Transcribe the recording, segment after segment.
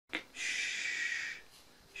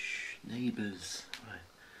neighbours.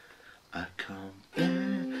 I can't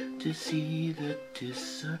bear to see the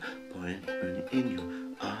disappointment in your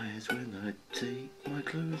eyes when I take my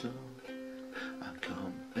clothes off. I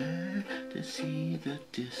can't bear to see the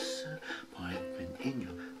disappointment in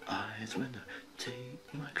your eyes when I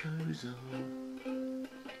take my clothes off.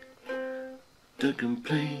 Don't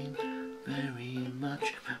complain very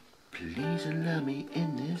much, please allow me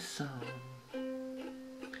in this song.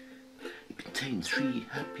 It contains 3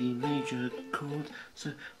 happy major chords,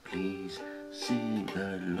 so please sing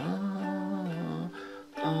along.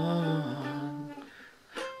 I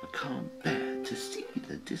can't bear to see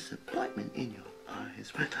the disappointment in your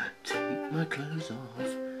eyes when I take my clothes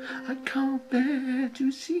off. I can't bear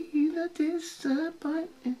to see the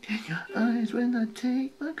disappointment in your eyes when I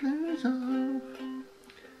take my clothes off.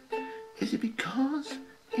 Is it because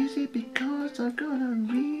I've got a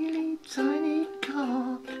really tiny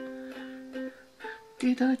cock?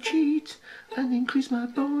 Did I cheat and increase my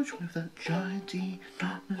bulge with that giant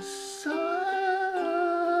enormous sock?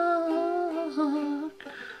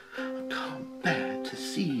 I can't bear to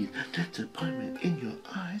see the disappointment in your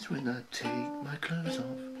eyes when I take my clothes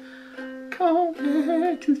off. Can't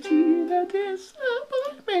bear to see the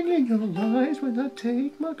disappointment in your eyes when I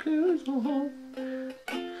take my clothes off.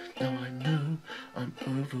 Now I know I'm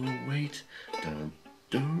overweight, don't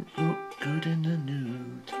look good in the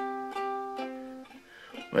nude.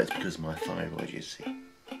 Well, it's because of my thyroid, you see.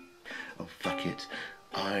 Oh, fuck it,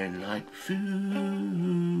 I like food.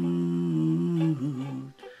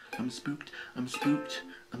 I'm spooked, I'm spooked,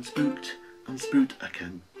 I'm spooked, I'm spooked. I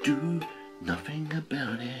can do nothing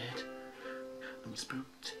about it. I'm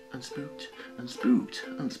spooked, I'm spooked, I'm spooked,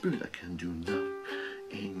 I'm spooked. I can do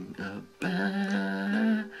nothing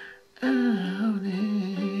about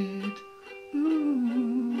it.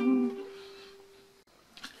 Ooh.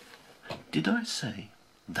 Did I say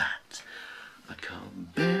that? I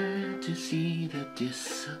can't bear to see the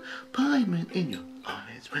disappointment in your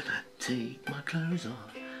eyes when I take my clothes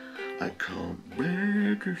off. I can't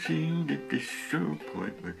bear to see the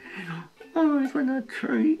disappointment in your eyes when I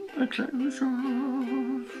take my clothes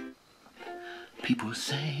off. People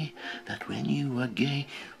say that when you are gay,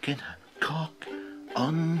 you can have cock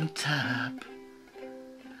on tap.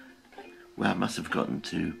 Well, I must have forgotten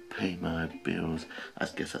to pay my bills. I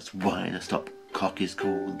guess that's why the stop cock is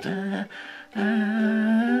called that.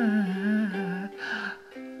 I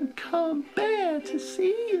can't bear to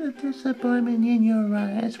see the disappointment in your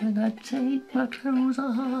eyes when I take my clothes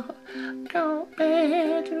off. Can't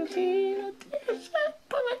bear to see the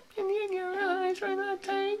disappointment in your eyes when I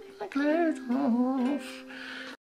take my clothes off.